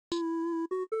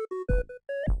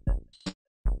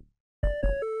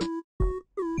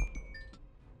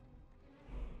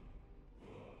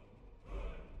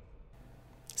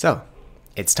So,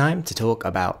 it's time to talk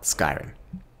about Skyrim.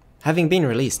 Having been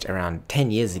released around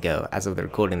 10 years ago as of the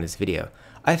recording of this video,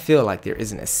 I feel like there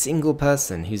isn't a single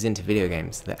person who's into video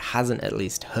games that hasn't at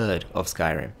least heard of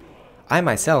Skyrim. I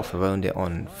myself have owned it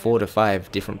on 4 to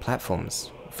 5 different platforms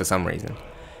for some reason.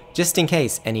 Just in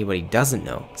case anybody doesn't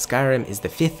know, Skyrim is the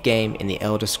 5th game in the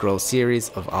Elder Scrolls series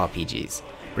of RPGs,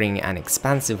 bringing an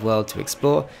expansive world to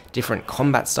explore, different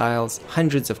combat styles,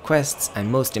 hundreds of quests,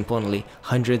 and most importantly,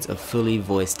 hundreds of fully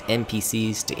voiced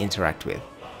NPCs to interact with.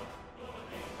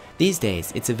 These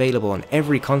days, it's available on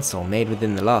every console made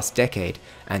within the last decade,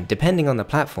 and depending on the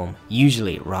platform,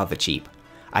 usually rather cheap.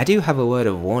 I do have a word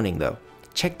of warning though.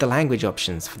 Check the language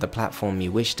options for the platform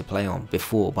you wish to play on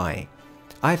before buying.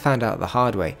 I found out the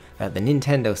hard way that the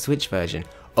Nintendo Switch version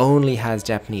only has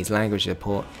Japanese language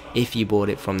support if you bought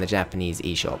it from the Japanese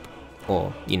eShop,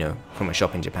 or, from a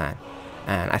shop in Japan.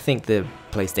 And I think the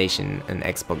PlayStation and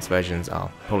Xbox versions are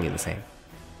probably the same.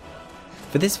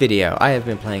 For this video, I have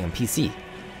been playing on PC.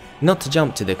 Not to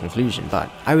jump to the conclusion, but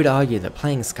I would argue that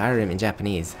playing Skyrim in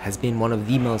Japanese has been one of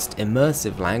the most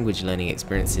immersive language learning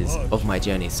experiences of my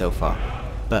journey so far.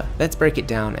 But let's break it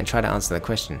down and try to answer the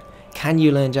question, can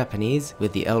you learn Japanese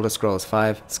with the Elder Scrolls V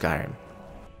Skyrim?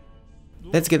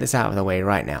 Let's get this out of the way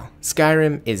right now.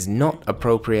 Skyrim is not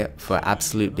appropriate for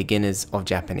absolute beginners of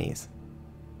Japanese.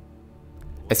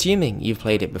 Assuming you've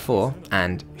played it before,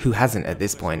 and who hasn't at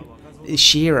this point, the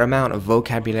sheer amount of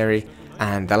vocabulary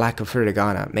and the lack of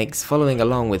hiragana makes following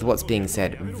along with what's being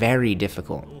said very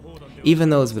difficult. Even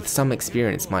those with some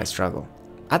experience might struggle.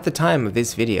 At the time of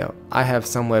this video, I have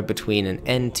somewhere between an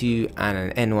N2 and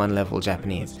an N1 level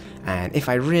Japanese, and if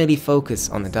I really focus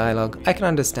on the dialogue, I can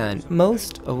understand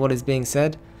most of what is being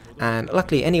said, and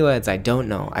luckily any words I don't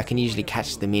know, I can usually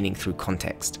catch the meaning through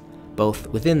context, both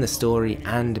within the story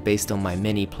and based on my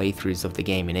many playthroughs of the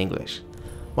game in English.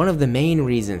 One of the main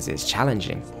reasons it's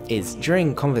challenging is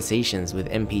during conversations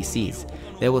with NPCs,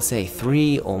 they will say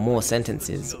 3 or more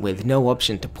sentences with no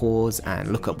option to pause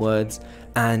and look up words,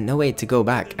 and no way to go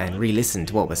back and re-listen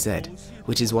to what was said,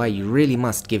 which is why you really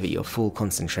must give it your full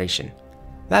concentration.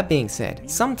 That being said,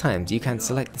 sometimes you can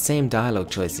select the same dialogue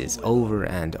choices over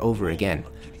and over again,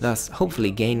 thus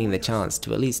hopefully gaining the chance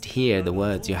to at least hear the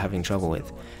words you're having trouble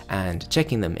with, and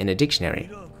checking them in a dictionary.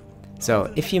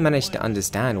 So if you manage to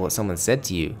understand what someone said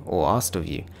to you or asked of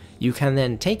you, you can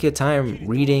then take your time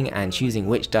reading and choosing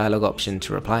which dialogue option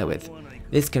to reply with.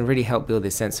 This can really help build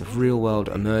a sense of real-world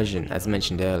immersion as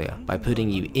mentioned earlier by putting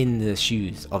you in the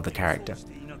shoes of the character.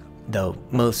 Though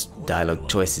most dialogue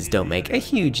choices don't make a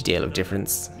huge deal of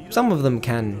difference, some of them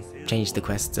can change the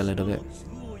quests a little bit.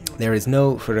 There is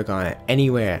no hiragana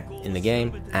anywhere in the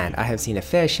game, and I have seen a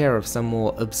fair share of some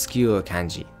more obscure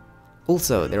kanji.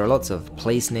 Also, there are lots of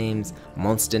place names,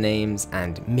 monster names,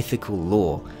 and mythical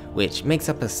lore, which makes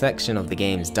up a section of the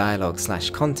game's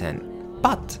dialogue/content,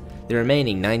 but the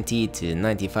remaining 90 to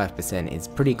 95% is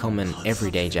pretty common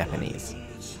everyday Japanese.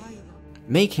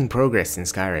 Making progress in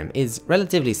Skyrim is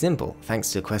relatively simple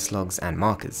thanks to quest logs and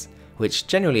markers, which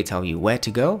generally tell you where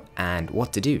to go and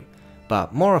what to do,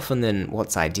 but more often than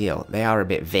what's ideal, they are a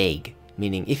bit vague,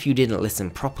 meaning if you didn't listen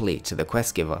properly to the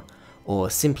quest giver,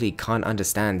 or simply can't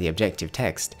understand the objective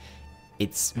text,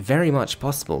 it's very much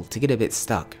possible to get a bit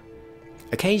stuck.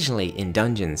 Occasionally in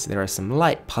dungeons there are some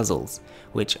light puzzles,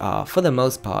 which are for the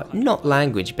most part not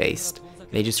language based,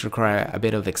 they just require a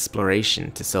bit of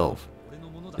exploration to solve.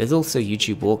 There's also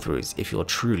YouTube walkthroughs if you're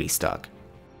truly stuck.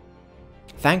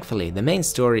 Thankfully the main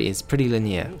story is pretty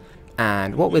linear,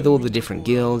 and what with all the different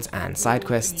guilds and side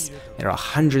quests, there are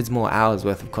hundreds more hours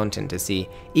worth of content to see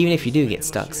even if you do get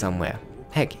stuck somewhere.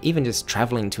 Heck, even just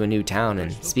traveling to a new town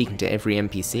and speaking to every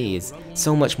NPC is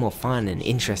so much more fun and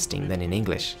interesting than in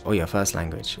English, or your first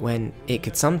language, when it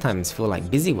could sometimes feel like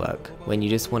busy work when you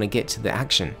just want to get to the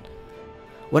action.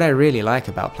 What I really like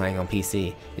about playing on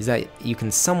PC is that you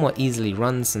can somewhat easily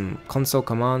run some console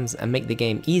commands and make the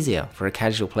game easier for a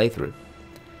casual playthrough.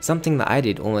 Something that I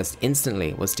did almost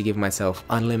instantly was to give myself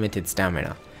unlimited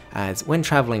stamina, as when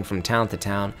traveling from town to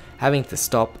town, having to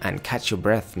stop and catch your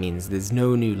breath means there's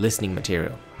no new listening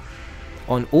material.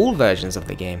 On all versions of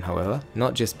the game, however,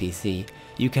 not just PC,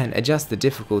 you can adjust the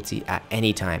difficulty at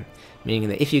any time, meaning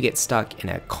that if you get stuck in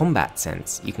a combat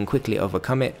sense, you can quickly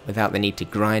overcome it without the need to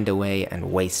grind away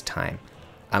and waste time,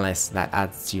 unless that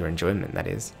adds to your enjoyment, that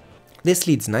is. This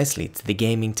leads nicely to the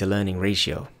gaming to learning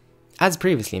ratio. As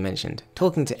previously mentioned,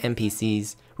 talking to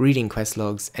NPCs, reading quest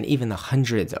logs, and even the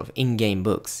hundreds of in-game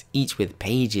books, each with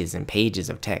pages and pages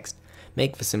of text,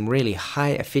 make for some really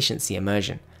high efficiency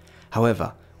immersion.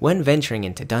 However, when venturing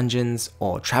into dungeons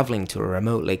or traveling to a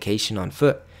remote location on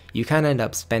foot, you can end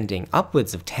up spending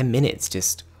upwards of 10 minutes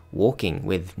just walking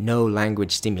with no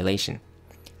language stimulation.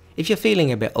 If you're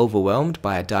feeling a bit overwhelmed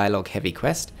by a dialogue-heavy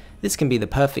quest, this can be the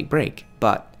perfect break,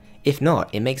 but if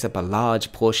not, it makes up a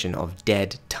large portion of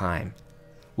dead time.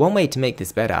 One way to make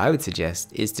this better, I would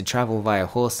suggest, is to travel via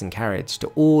horse and carriage to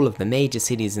all of the major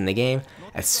cities in the game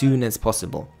as soon as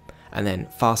possible, and then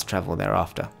fast travel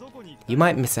thereafter. You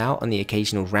might miss out on the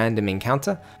occasional random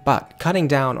encounter, but cutting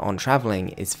down on traveling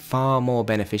is far more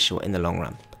beneficial in the long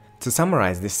run. To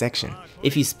summarize this section,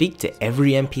 if you speak to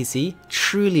every NPC,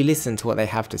 truly listen to what they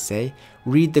have to say,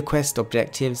 read the quest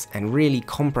objectives, and really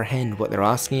comprehend what they're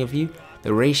asking of you,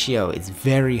 the ratio is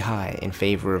very high in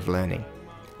favor of learning.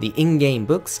 The in-game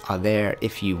books are there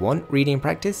if you want reading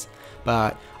practice,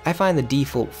 but I find the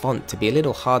default font to be a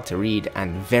little hard to read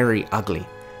and very ugly,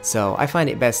 so I find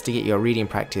it best to get your reading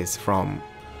practice from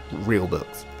real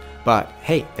books. But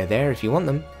hey, they're there if you want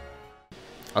them.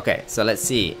 Okay, so let's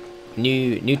see.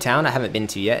 New town I haven't been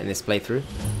to yet in this playthrough.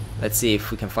 Let's see if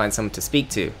we can find someone to speak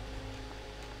to.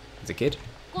 There's a kid.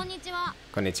 Konnichiwa.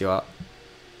 Konnichiwa.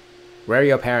 Where are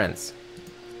your parents?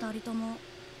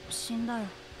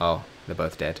 Oh, they're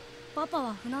both dead. Papa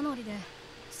wa funanori de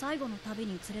saigo no tabi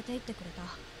ni tsurete itte kureta.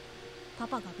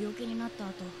 Papa ga byouki ni natta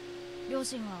ato,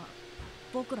 ryoshin wa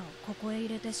boku ra o koko e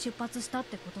irete shupatsu shita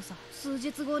tte koto sa.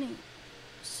 Soujitsu go ni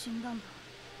shindan da.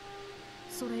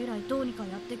 Sore irai dou ni ka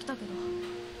yatte kita kedo.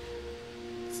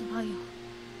 Tsurai yo.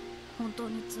 Hontou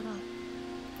ni tsurai.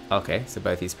 Okay, so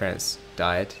both his parents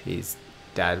died. His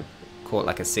dad caught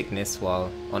like a sickness while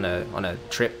on a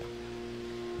trip.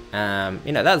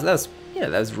 You know, that was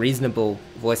reasonable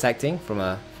voice acting from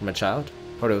a child.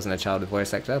 Probably wasn't a child with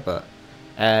voice actor, but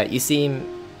you seem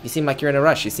like you're in a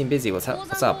rush. You seem busy. What's up?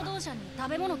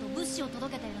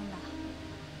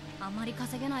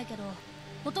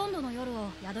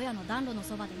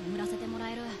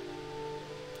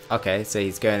 Okay, so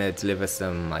he's going to deliver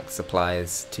some like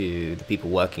supplies to the people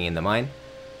working in the mine,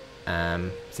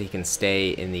 so he can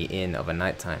stay in the inn of a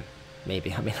nighttime.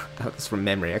 Maybe, I mean, that was from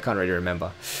memory. I can't really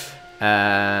remember.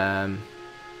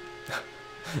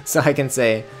 So I can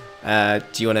say,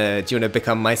 do you wanna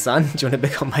become my son? Do you wanna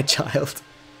become my child?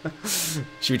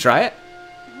 Should we try it?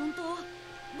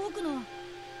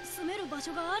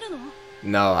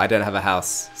 No, I don't have a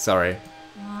house. Sorry.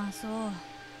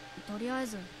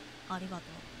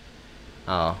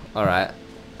 Oh, alright.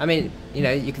 I mean, you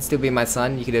know, you can still be my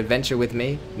son. You could adventure with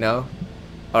me. No?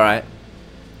 Alright.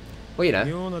 Well, you know.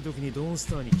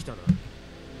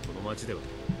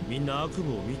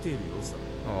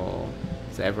 Oh,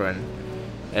 so everyone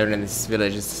in this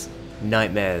village is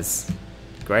nightmares.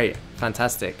 Great.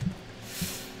 Fantastic.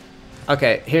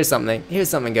 Okay, here's something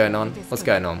going on. What's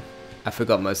going on? I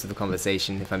forgot most of the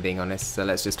conversation, if I'm being honest, so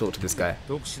let's just talk to this guy.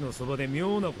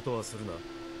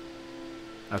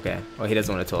 Okay, well, he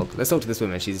doesn't want to talk. Let's talk to this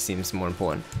woman, she seems more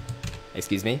important.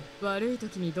 Excuse me? Okay,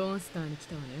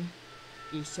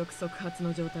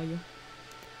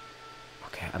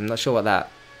 I'm not sure what that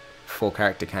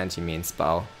 4-character kanji means,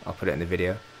 but I'll put it in the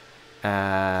video.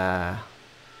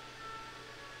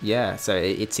 Yeah, so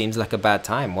it seems like a bad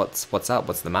time. What's up?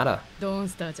 What's the matter?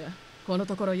 この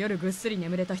ところ夜ぐっすり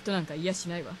眠れた人なんかいやし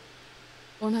ないわ。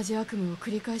同じ悪夢を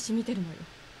繰り返し見てるのよ。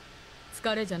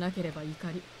疲れじゃなければ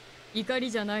怒り、怒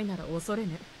りじゃないなら恐れ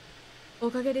ね。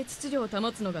おかげで秩序を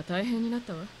保つのが大変になっ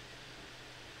たわ。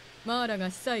マーラ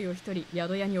が司祭を一人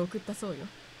宿屋に送ったそうよ。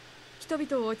人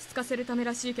々を落ち着かせるため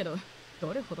らしいけど、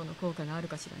どれほどの効果がある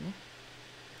かしらね。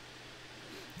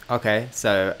Okay,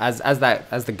 so as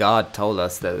the guard told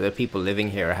us that the people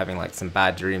living here are having like some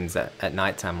bad dreams at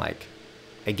nighttime, like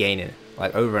again,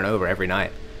 like over and over every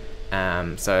night.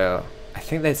 So I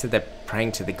think they said they're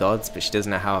praying to the gods, but she doesn't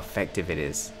know how effective it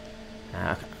is.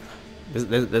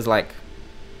 There's like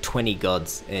 20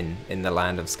 gods in the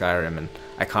land of Skyrim, and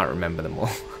I can't remember them all.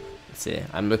 Let's see.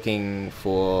 I'm looking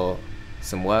for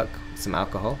some work, some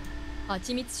alcohol.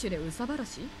 蜂蜜酒でうさばら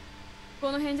し？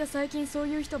この辺じゃ最近そう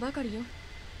いう人ばかりよ。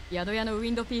宿屋のウ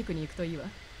ィンドピークに行くといいわ。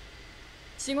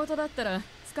仕事だったら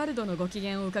スカルドのご機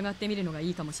嫌を伺ってみるのがい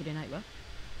いかもしれないわ。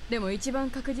でも一番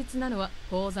確実なのは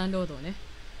鉱山労働ね。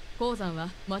鉱山は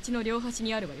町の両端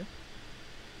にあるわよ。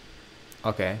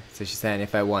Okay, so she's saying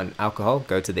if I want alcohol,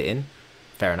 go to the inn.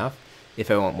 Fair enough.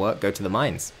 If I want work, go to the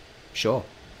mines. Sure.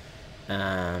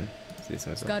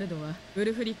 スカルドはウ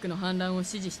ルフリックの反乱を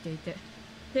支持していて、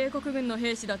帝国軍の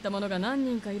兵士だった者が何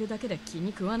人かいるだけで気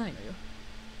に食わないのよ。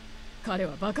彼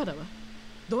はバカだわ。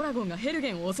ドラゴンがヘル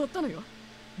ゲンを襲ったのよ。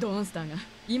ドーンスターが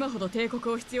今ほど帝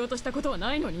国を必要としたことは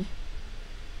ないのに。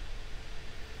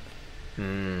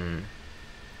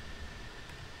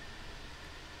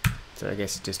So I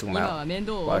guess just talking about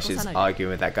while she's arguing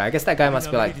with that guy. I guess that guy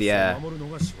must be like the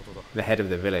head of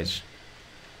the village.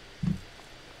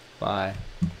 Bye.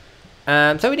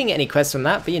 So we didn't get any quests from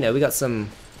that, but you know, we got some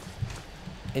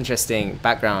interesting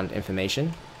background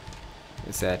information.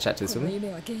 Let's chat to this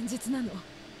woman.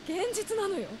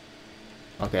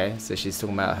 Okay, so she's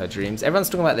talking about her dreams. Everyone's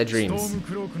talking about their dreams.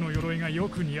 What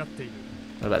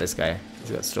about this guy?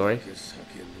 He's got a story.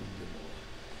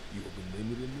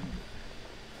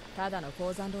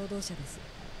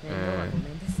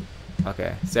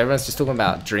 Okay, so everyone's just talking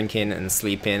about drinking and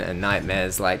sleeping and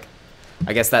nightmares. Like,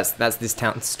 I guess that's this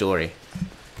town's story.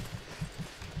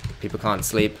 People can't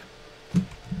sleep.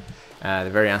 They're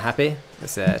very unhappy.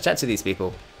 Let's chat to these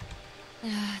people.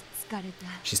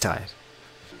 She's tired.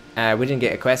 We didn't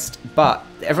get a quest, but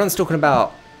everyone's talking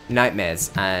about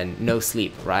nightmares and no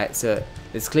sleep, right? So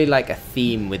there's clearly like a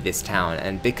theme with this town,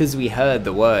 and because we heard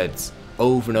the words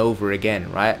over and over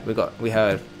again, right? We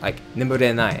heard like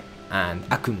nemurenai and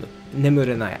akumu,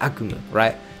 nemurenai, akumu,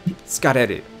 right?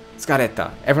 Skareru,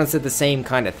 skareta. Everyone said the same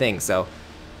kind of thing. So,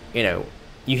 you know,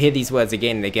 you hear these words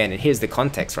again and again, and here's the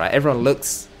context, right? Everyone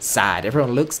looks sad.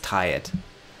 Everyone looks tired.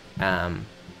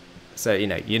 So, you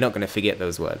know, you're not going to forget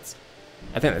those words.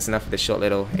 I think that's enough for this short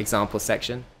little example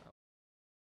section.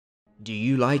 Do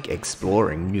you like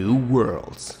exploring new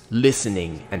worlds,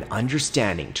 listening and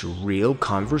understanding to real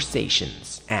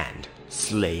conversations, and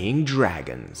slaying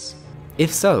dragons?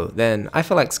 If so, then I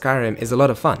feel like Skyrim is a lot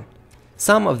of fun.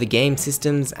 Some of the game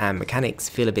systems and mechanics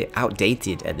feel a bit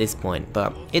outdated at this point,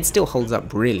 but it still holds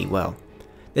up really well.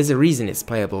 There's a reason it's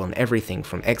playable on everything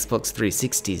from Xbox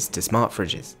 360s to smart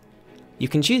fridges. You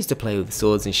can choose to play with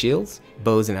swords and shields,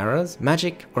 bows and arrows,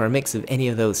 magic, or a mix of any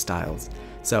of those styles.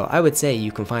 So I would say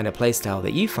you can find a playstyle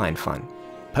that you find fun.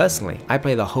 Personally, I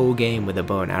play the whole game with a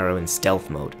bow and arrow in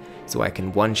stealth mode, so I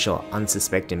can one-shot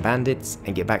unsuspecting bandits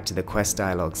and get back to the quest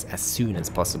dialogues as soon as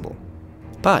possible.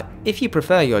 But if you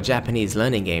prefer your Japanese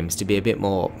learning games to be a bit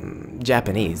more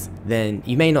Japanese, then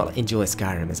you may not enjoy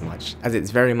Skyrim as much, as it's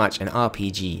very much an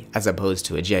RPG as opposed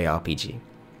to a JRPG.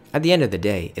 At the end of the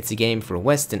day, it's a game for a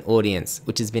Western audience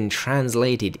which has been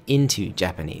translated into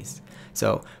Japanese.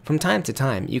 So from time to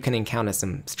time, you can encounter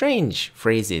some strange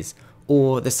phrases,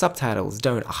 or the subtitles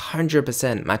don't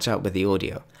 100% match up with the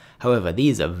audio. However,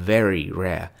 these are very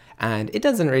rare, and it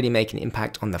doesn't really make an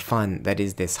impact on the fun that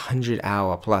is this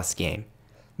 100-hour plus game.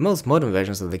 Most modern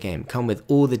versions of the game come with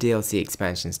all the DLC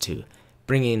expansions too,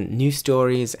 bringing new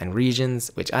stories and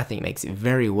regions, which I think makes it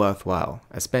very worthwhile,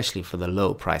 especially for the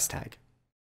low price tag.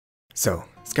 So,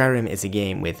 Skyrim is a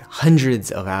game with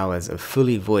hundreds of hours of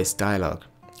fully voiced dialogue,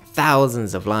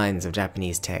 thousands of lines of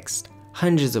Japanese text,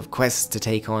 hundreds of quests to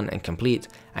take on and complete,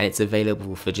 and it's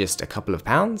available for just a couple of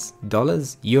pounds,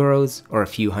 dollars, euros, or a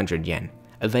few hundred yen,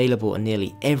 available on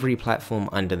nearly every platform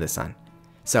under the sun.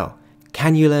 So,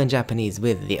 can you learn Japanese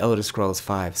with The Elder Scrolls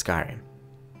V Skyrim?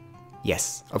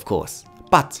 Yes, of course,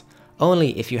 but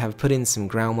only if you have put in some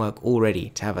groundwork already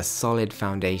to have a solid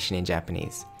foundation in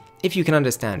Japanese. If you can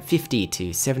understand 50 to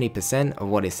 70% of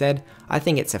what is said, I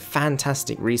think it's a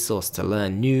fantastic resource to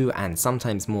learn new and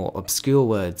sometimes more obscure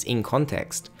words in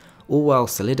context, all while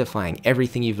solidifying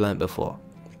everything you've learned before.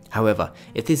 However,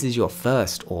 if this is your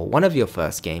first or one of your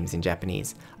first games in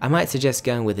Japanese, I might suggest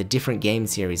going with a different game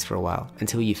series for a while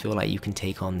until you feel like you can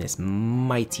take on this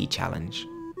mighty challenge.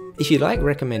 If you'd like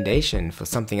recommendation for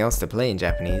something else to play in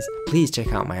Japanese, please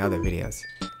check out my other videos.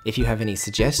 If you have any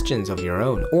suggestions of your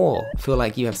own, or feel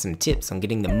like you have some tips on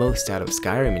getting the most out of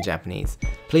Skyrim in Japanese,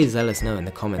 please let us know in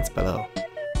the comments below.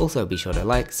 Also be sure to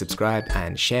like, subscribe,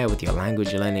 and share with your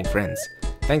language learning friends.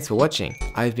 Thanks for watching.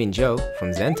 I've been Joe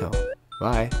from Zento.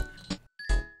 Bye.